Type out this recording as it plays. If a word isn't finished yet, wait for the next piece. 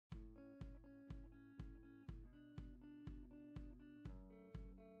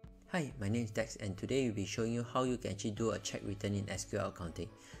Hi, my name is Dex and today we'll be showing you how you can actually do a check return in SQL Accounting.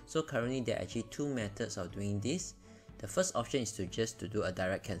 So currently there are actually two methods of doing this. The first option is to do a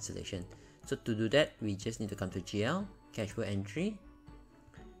direct cancellation. So to do that, we just need to come to GL, cash flow entry,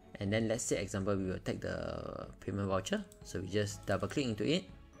 and then let's say example we will take the payment voucher. So we just double click into it,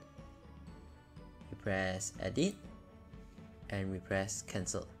 we press edit, and we press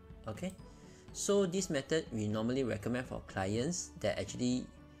cancel. Okay, so this method we normally recommend for clients that actually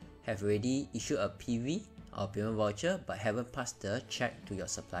have already issued a PV or payment voucher but haven't passed the check to your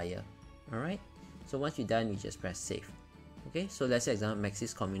supplier. Alright, so once you're done, you just press save. Okay, so let's say example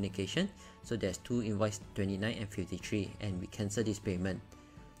Maxis Communication. So there's two invoice 29 and 53 and we cancel this payment.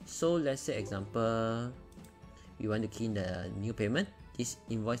 So let's say example we want to key in the new payment. This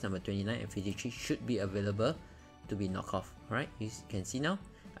invoice number 29 and 53 should be available to be knocked off. Alright, you can see now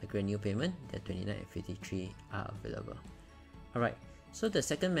I create a new payment, the 29 and 53 are available. Alright, so the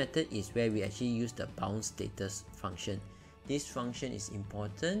second method is where we actually use the bounce status function. This function is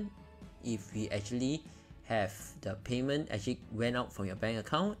important if we actually have the payment actually went out from your bank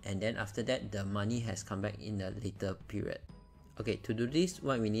account and then after that the money has come back in a later period. Okay, to do this,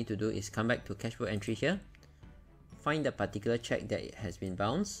 what we need to do is come back to cash flow entry here, find the particular check that it has been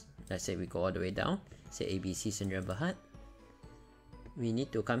bounced. Let's say we go all the way down, say ABC Sandra Berhad. We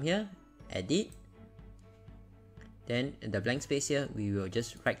need to come here, edit. Then in the blank space here, we will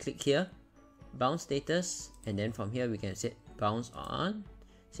just right click here, bounce status, and then from here we can set bounce on,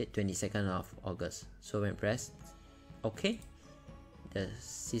 say 22nd of August. So when press OK, the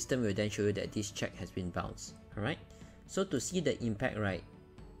system will then show you that this check has been bounced. Alright, so to see the impact, right,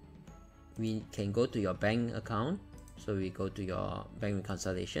 we can go to your bank account. So we go to your bank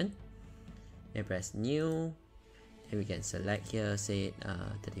reconciliation and press new, and we can select here, say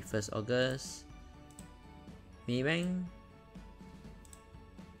 31st August. Maybank,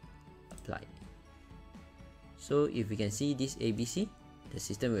 apply. So if we can see this ABC, the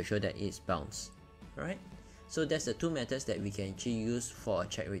system will show that it's bounced. Alright, so that's the two methods that we can actually use for a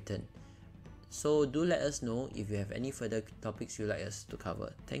check return. So do let us know if you have any further topics you'd like us to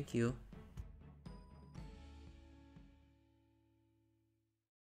cover. Thank you.